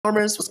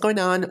Farmers, what's going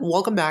on?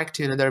 Welcome back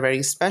to another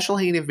very special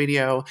Haiti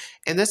video.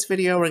 In this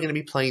video, we're going to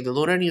be playing the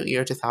Lunar New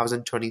Year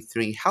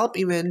 2023 help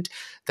event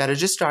that has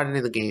just started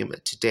in the game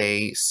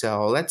today.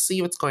 So let's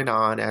see what's going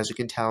on. As you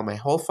can tell, my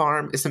whole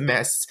farm is a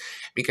mess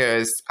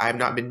because I've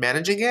not been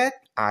managing it.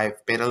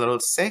 I've been a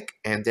little sick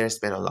and there's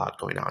been a lot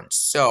going on.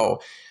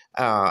 So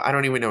I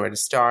don't even know where to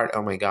start.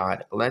 Oh my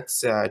god.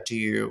 Let's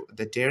do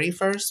the dairy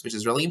first, which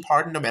is really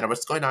important. No matter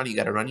what's going on, you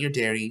got to run your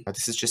dairy.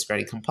 This is just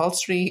very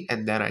compulsory.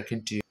 And then I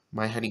can do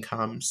my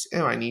honeycombs.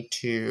 Oh, I need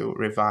to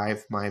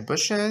revive my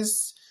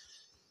bushes.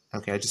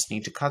 Okay, I just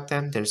need to cut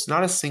them. There's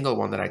not a single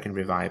one that I can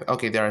revive.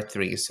 Okay, there are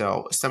 3.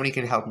 So somebody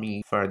can help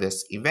me for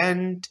this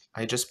event.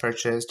 I just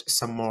purchased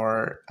some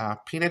more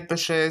peanut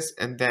bushes.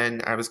 And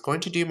then I was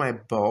going to do my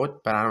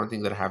boat, but I don't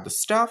think that I have the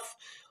stuff.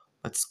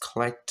 Let's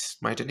collect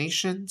my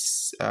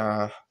donations.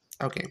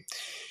 Okay.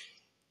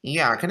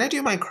 Yeah, can I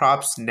do my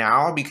crops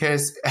now?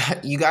 Because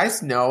you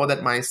guys know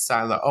that my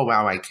silo... Oh,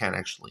 wow, I can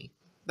actually.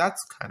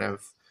 That's kind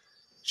of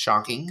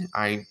shocking.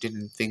 I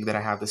didn't think that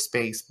I have the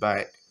space,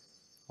 but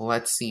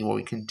let's see what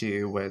we can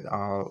do with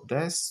all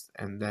this.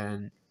 And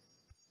then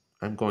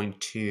I'm going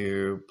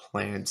to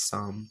plant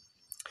some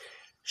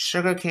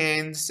sugar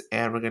canes,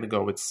 and we're going to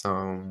go with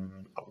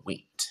some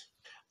wheat.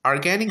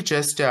 Organic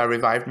just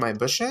revived my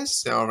bushes,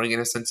 so we're going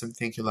to send some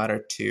thank you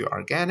letter to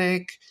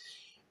Organic.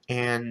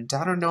 And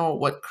I don't know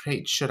what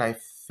crate should I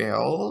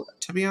fill,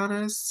 to be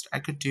honest. I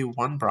could do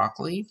 1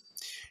 broccoli.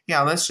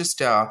 Yeah, let's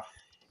just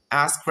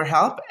ask for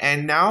help.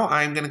 And now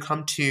I'm going to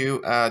come to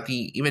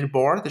the event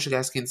board that you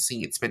guys can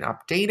see. It's been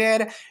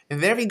updated.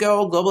 And there we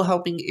go. Global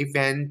helping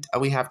event.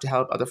 We have to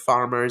help other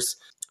farmers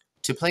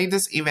to play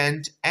this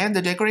event. And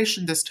the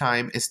decoration this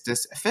time is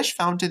this fish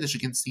fountain that you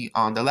can see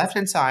on the left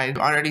hand side.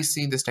 I've already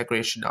seen this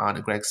decoration on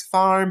Greg's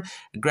farm.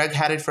 Greg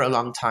had it for a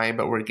long time,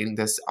 but we're getting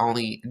this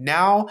only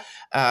now.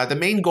 The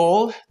main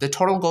goal, the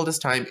total goal this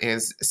time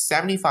is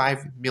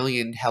 75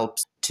 million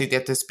helps to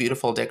get this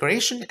beautiful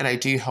decoration, and I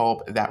do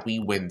hope that we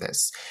win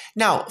this.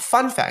 Now,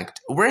 fun fact,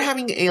 we're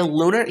having a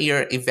Lunar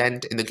Year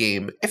event in the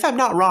game, if I'm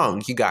not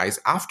wrong, you guys,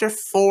 after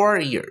 4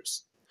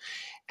 years.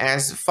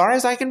 As far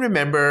as I can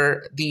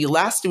remember, the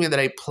last event that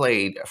I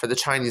played for the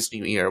Chinese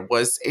New Year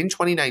was in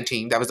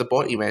 2019. That was a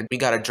boat event. We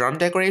got a drum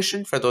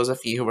decoration for those of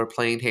you who were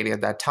playing Haiti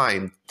at that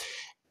time.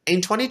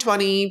 In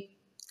 2020,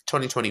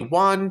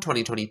 2021,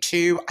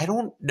 2022, I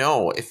don't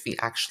know if we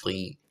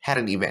actually had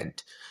an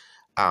event.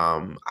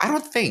 I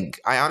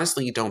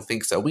honestly don't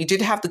think so. We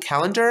did have the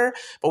calendar,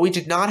 but we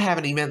did not have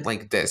an event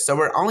like this. So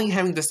we're only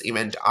having this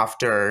event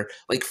after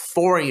like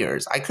 4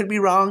 years. I could be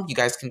wrong. You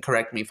guys can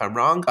correct me if I'm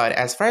wrong. But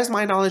as far as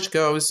my knowledge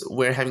goes,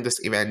 we're having this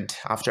event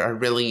after a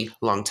really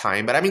long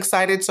time. But I'm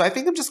excited, so I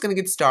think I'm just going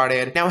to get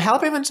started. Now,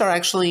 help events are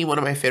actually one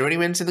of my favorite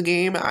events in the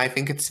game. I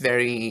think it's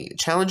very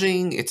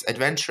challenging, it's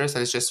adventurous,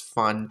 and it's just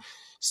fun.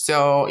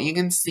 So you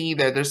can see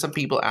that there's some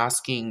people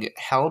asking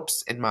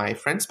helps in my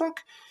friends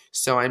book.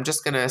 So I'm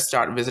just going to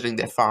start visiting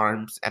their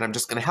farms and I'm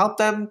just going to help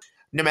them.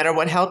 No matter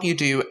what help you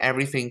do,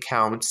 everything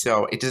counts.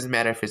 So it doesn't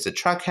matter if it's a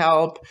truck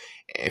help,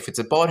 if it's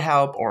a boat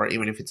help, or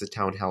even if it's a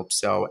town help.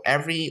 So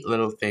every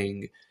little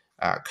thing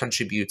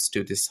contributes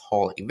to this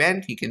whole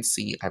event. You can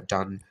see I've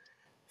done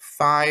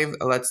 5.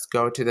 Let's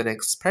go to the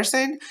next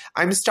person.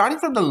 I'm starting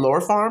from the lower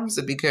farms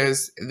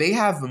because they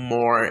have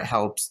more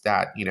helps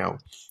that, you know,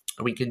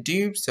 we can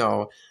do.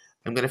 So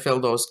I'm going to fill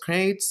those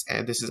crates.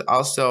 And this is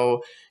also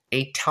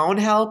a town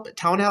help.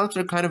 Town helps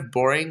are kind of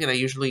boring and I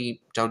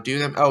usually don't do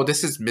them. Oh,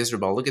 this is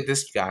miserable. Look at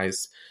this,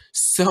 guys.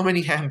 So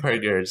many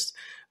hamburgers.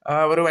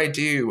 What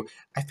do?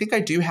 I think I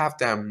do have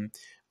them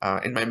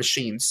in my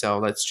machine. So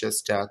let's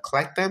just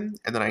collect them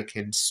and then I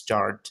can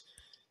start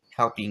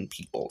helping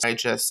people. I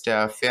just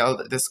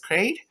filled this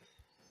crate.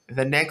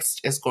 The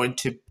next is going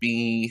to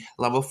be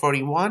level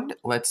 41.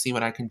 Let's see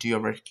what I can do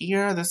over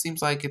here. This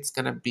seems like it's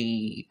going to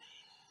be...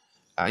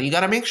 you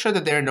got to make sure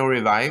that there are no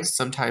revives.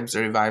 Sometimes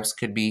the revives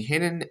could be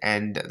hidden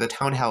and the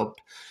town help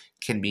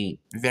can be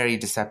very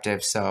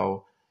deceptive.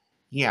 So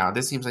yeah,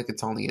 this seems like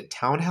it's only a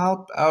town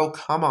help. Oh,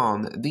 come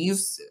on.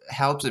 These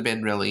helps have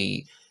been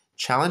really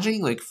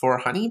challenging, like 4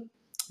 honey.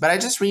 But I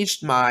just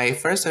reached my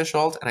first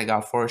threshold and I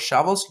got 4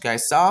 shovels, you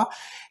guys saw.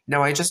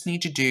 Now I just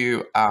need to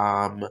do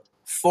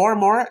 4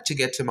 more to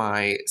get to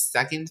my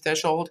second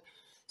threshold.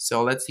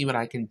 So let's see what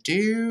I can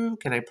do.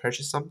 Can I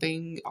purchase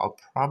something? I'll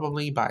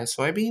probably buy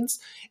soybeans.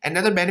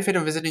 Another benefit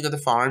of visiting other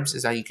farms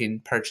is that you can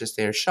purchase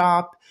their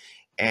shop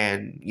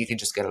and you can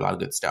just get a lot of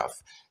good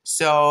stuff.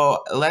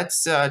 So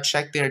let's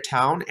check their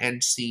town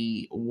and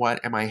see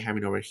what am I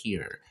having over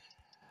here.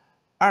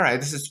 All right,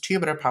 this is 2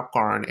 butter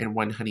popcorn and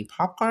 1 honey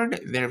popcorn.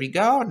 There we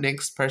go.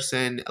 Next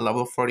person,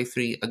 level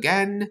 43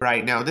 again.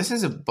 Right now, this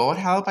is a boat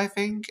help, I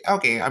think.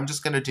 Okay, I'm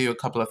just going to do a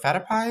couple of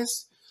feta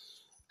pies.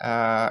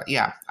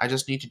 Yeah, I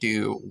just need to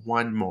do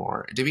 1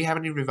 more. Do we have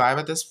any revive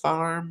at this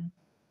farm?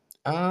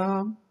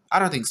 I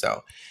don't think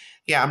so.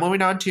 Yeah, I'm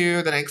moving on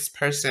to the next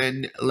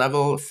person,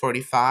 level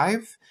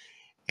 45,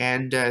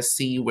 and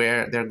see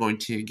where they're going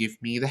to give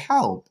me the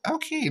help.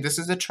 Okay, this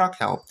is a truck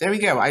help. There we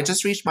go. I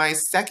just reached my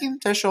second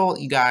threshold,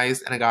 you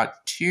guys, and I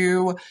got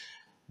 2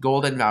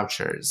 Golden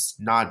vouchers,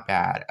 not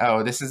bad.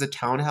 Oh, this is a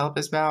town help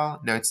as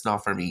well? No, it's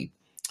not for me.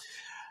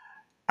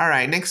 All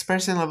right, next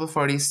person, level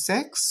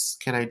 46.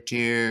 Can I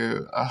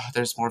do...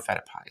 there's more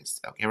feta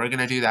pies. Okay, we're going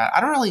to do that. I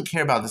don't really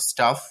care about the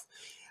stuff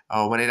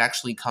when it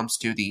actually comes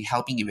to the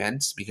helping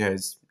events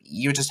because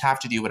you just have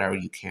to do whatever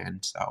you can.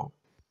 So,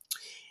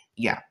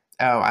 yeah.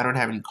 Oh, I don't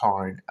have any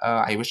corn.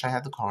 I wish I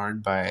had the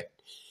corn, but...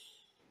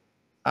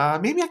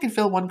 maybe I can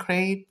fill one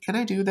crate. Can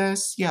I do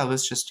this? Yeah,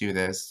 let's just do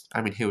this.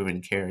 I mean, who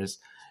even cares?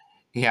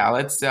 Yeah,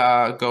 let's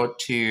go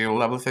to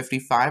level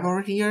 55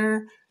 over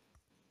here.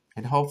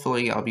 And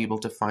hopefully I'll be able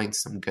to find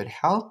some good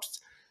helps.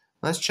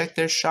 Let's check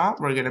their shop.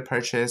 We're going to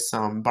purchase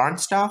some barn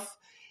stuff.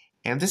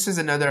 And this is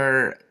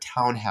another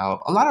town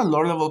help. A lot of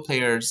lower level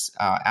players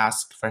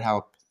ask for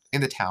help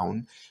in the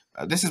town.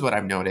 This is what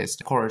I've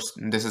noticed. Of course,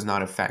 this is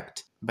not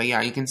effect. But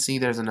yeah, you can see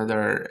there's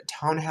another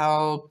town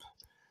help.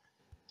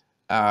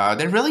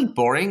 They're really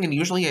boring and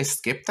usually I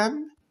skip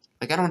them.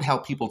 Like I don't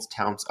help people's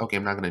towns. Okay,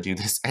 I'm not going to do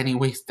this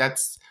anyways.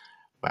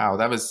 Wow,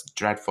 that was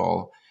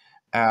dreadful.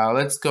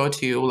 Let's go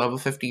to level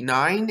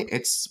 59.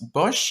 It's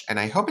bush, and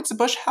I hope it's a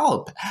bush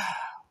help.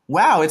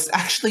 Wow, it's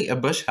actually a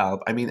bush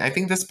help. I mean, I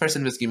think this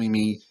person was giving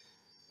me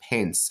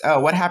hints.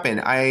 Oh, what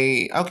happened?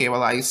 Okay,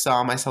 well, I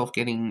saw myself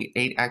getting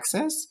 8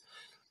 access.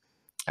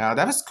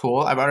 That was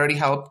cool. I've already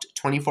helped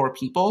 24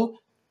 people.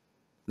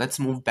 Let's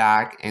move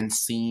back and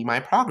see my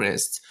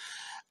progress.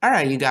 All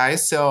right, you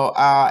guys. So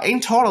in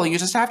total, you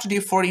just have to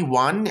do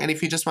 41. And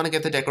if you just want to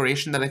get the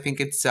decoration, then I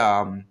think it's,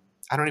 I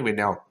don't even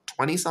know,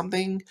 20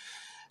 something.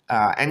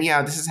 And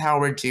yeah, this is how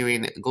we're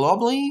doing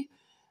globally.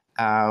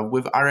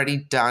 We've already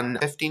done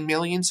 15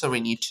 million, so we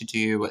need to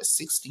do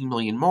 16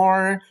 million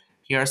more.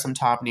 Here are some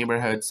top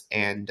neighborhoods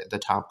and the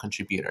top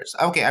contributors.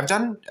 Okay, I've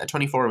done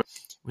 24,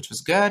 which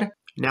was good.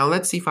 Now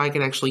let's see if I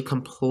can actually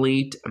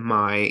complete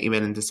my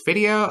event in this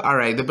video. All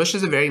right, the bush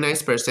is a very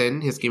nice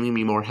person. He's giving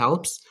me more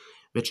helps,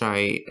 which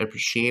I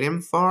appreciate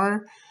him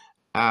for.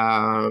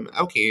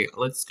 Okay,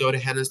 let's go to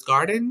Hannah's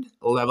Garden,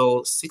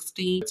 level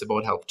 60. It's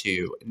about help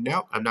too.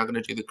 No, I'm not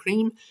going to do the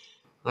cream.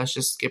 Let's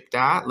just skip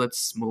that.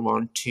 Let's move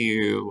on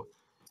to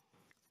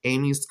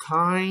Amy's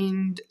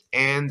Kind.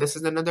 And this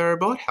is another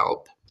boat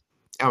help.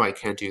 Oh, I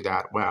can't do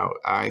that. Wow.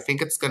 I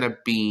think it's going to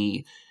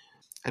be...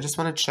 I just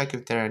want to check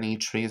if there are any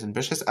trees and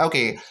bushes.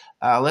 Okay,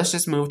 let's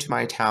just move to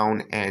my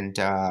town and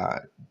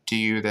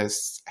do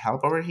this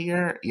help over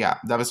here. Yeah,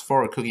 that was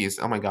 4 cookies.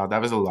 Oh my god,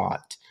 that was a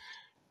lot.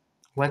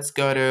 Let's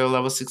go to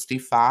level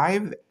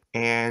 65,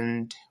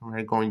 and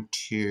we're going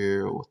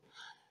to...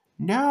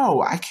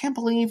 No, I can't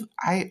believe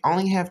I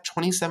only have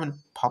 27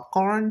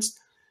 popcorns.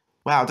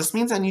 Wow, this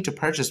means I need to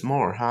purchase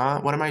more,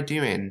 huh? What am I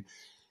doing?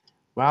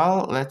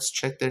 Well, let's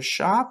check their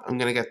shop. I'm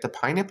gonna get the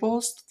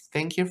pineapples.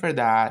 Thank you for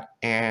that.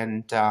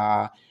 And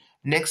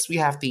next we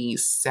have the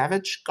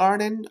Savage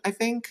Garden, I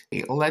think.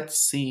 Let's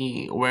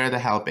see where the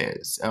help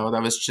is. Oh,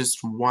 that was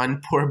just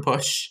one poor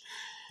bush.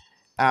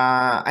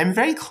 I'm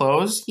very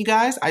close, you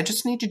guys. I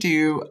just need to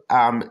do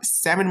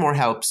 7 more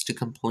helps to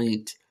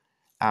complete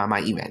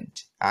my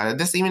event.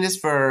 This event is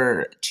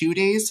for 2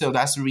 days, so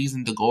that's the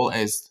reason the goal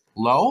is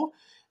low.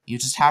 You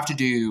just have to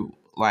do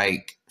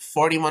like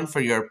 41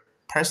 for your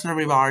personal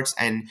rewards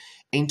and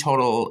in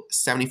total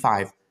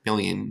 75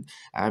 million.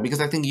 Because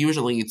I think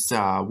usually it's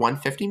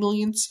 150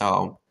 million,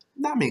 so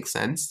that makes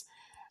sense.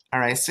 All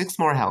right, 6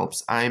 more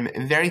helps. I'm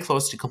very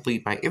close to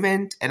complete my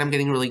event, and I'm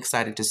getting really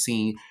excited to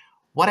see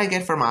what I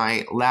get for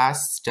my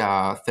last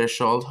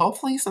threshold.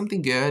 Hopefully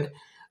something good.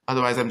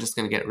 Otherwise, I'm just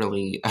going to get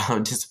really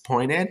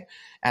disappointed,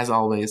 as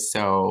always.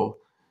 So,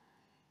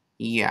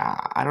 yeah,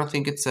 I don't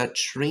think it's a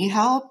tree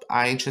help.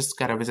 I just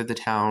got to visit the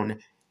town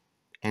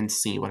and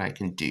see what I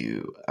can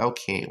do.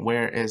 Okay,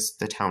 where is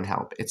the town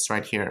help? It's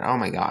right here. Oh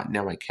my god,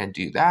 no, I can't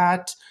do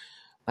that.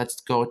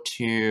 Let's go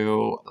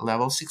to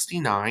level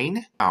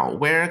 69. Now,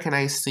 where can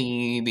I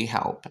see the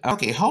help?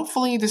 Okay,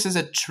 hopefully this is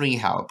a tree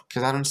help,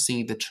 because I don't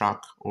see the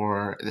truck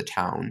or the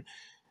town.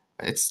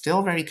 It's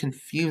still very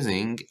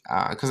confusing,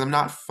 because I'm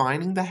not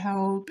finding the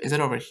help. Is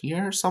it over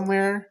here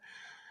somewhere?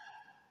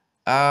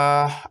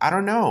 I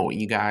don't know,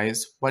 you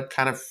guys. What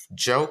kind of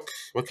joke,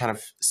 what kind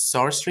of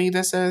sorcery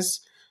this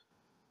is?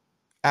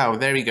 Oh,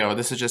 there we go.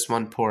 This is just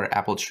one poor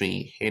apple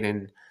tree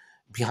hidden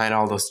behind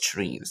all those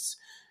trees.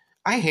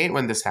 I hate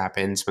when this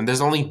happens, when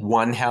there's only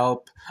one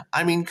help.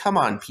 I mean, come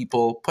on,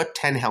 people. Put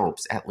 10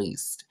 helps at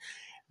least.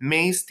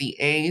 Mace the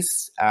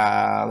ace.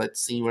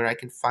 Let's see where I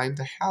can find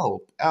the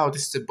help. Oh,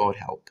 this is a boat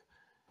help.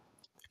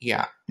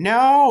 Yeah.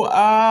 No!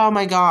 Oh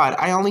my god.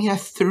 I only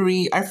have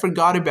 3. I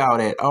forgot about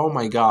it. Oh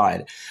my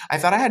god. I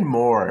thought I had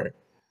more.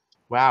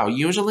 Wow.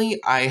 Usually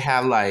I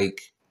have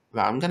like...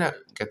 Well, I'm gonna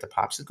get the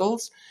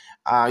popsicles.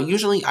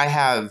 Usually I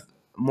have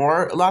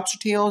more lobster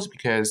tails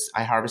because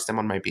I harvest them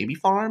on my baby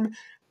farm.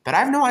 But I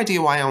have no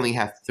idea why I only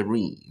have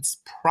 3. It's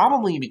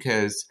probably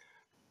because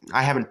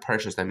I haven't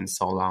purchased them in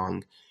so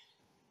long.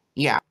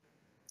 Yeah.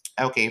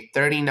 Okay,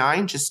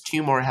 39, just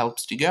 2 more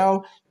helps to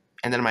go.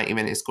 And then my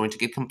event is going to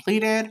get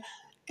completed.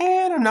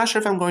 And I'm not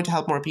sure if I'm going to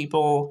help more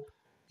people.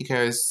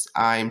 because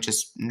I'm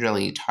just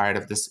really tired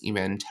of this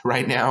event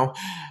right now.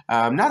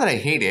 Not that I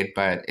hate it,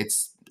 but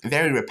it's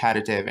very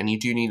repetitive and you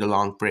do need a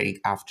long break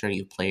after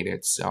you played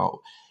it.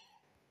 So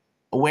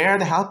where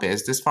the help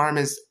is, this farm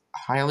is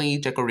highly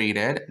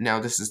decorated. Now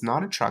this is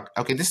not a truck.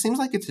 Okay, this seems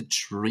like it's a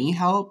tree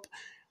help,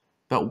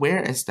 but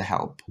where is the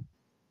help?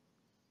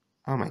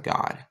 Oh my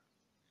god.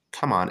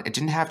 Come on, it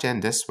didn't have to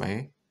end this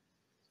way.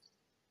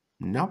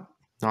 Nope,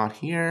 not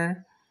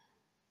here.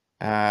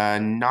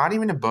 Not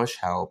even a bush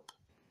help.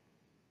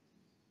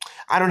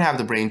 I don't have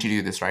the brain to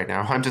do this right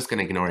now. I'm just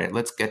gonna ignore it.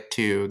 Let's get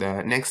to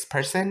the next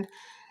person,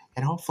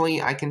 and hopefully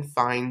I can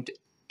find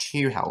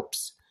 2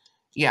 helps.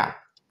 Yeah,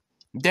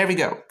 there we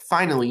go.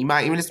 Finally,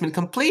 my event has been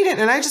completed,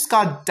 and I just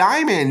got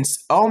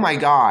diamonds. Oh my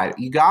god,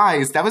 you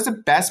guys, that was the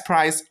best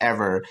prize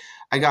ever.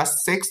 I got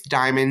 6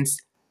 diamonds,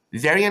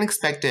 very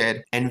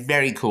unexpected and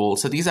very cool.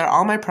 So these are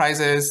all my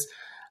prizes.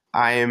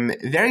 I'm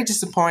very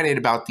disappointed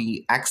about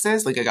the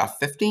X's. Like I got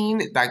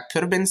 15. That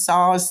could have been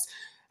sauce,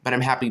 but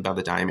I'm happy about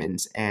the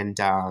diamonds. And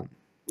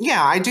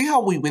yeah, I do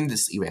hope we win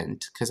this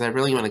event because I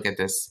really want to get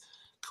this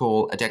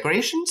cool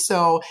decoration.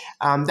 So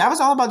that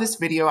was all about this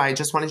video. I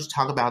just wanted to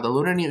talk about the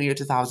Lunar New Year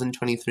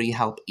 2023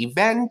 help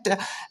event.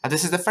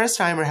 This is the first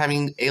time we're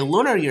having a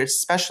Lunar Year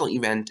special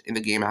event in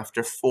the game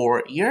after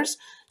 4 years.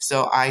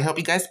 So I hope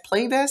you guys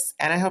play this,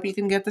 and I hope you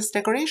can get this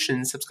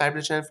decoration. Subscribe to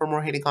the channel for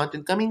more hidden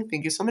content coming.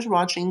 Thank you so much for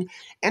watching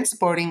and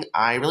supporting.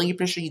 I really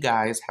appreciate you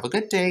guys. Have a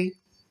good day.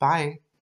 Bye.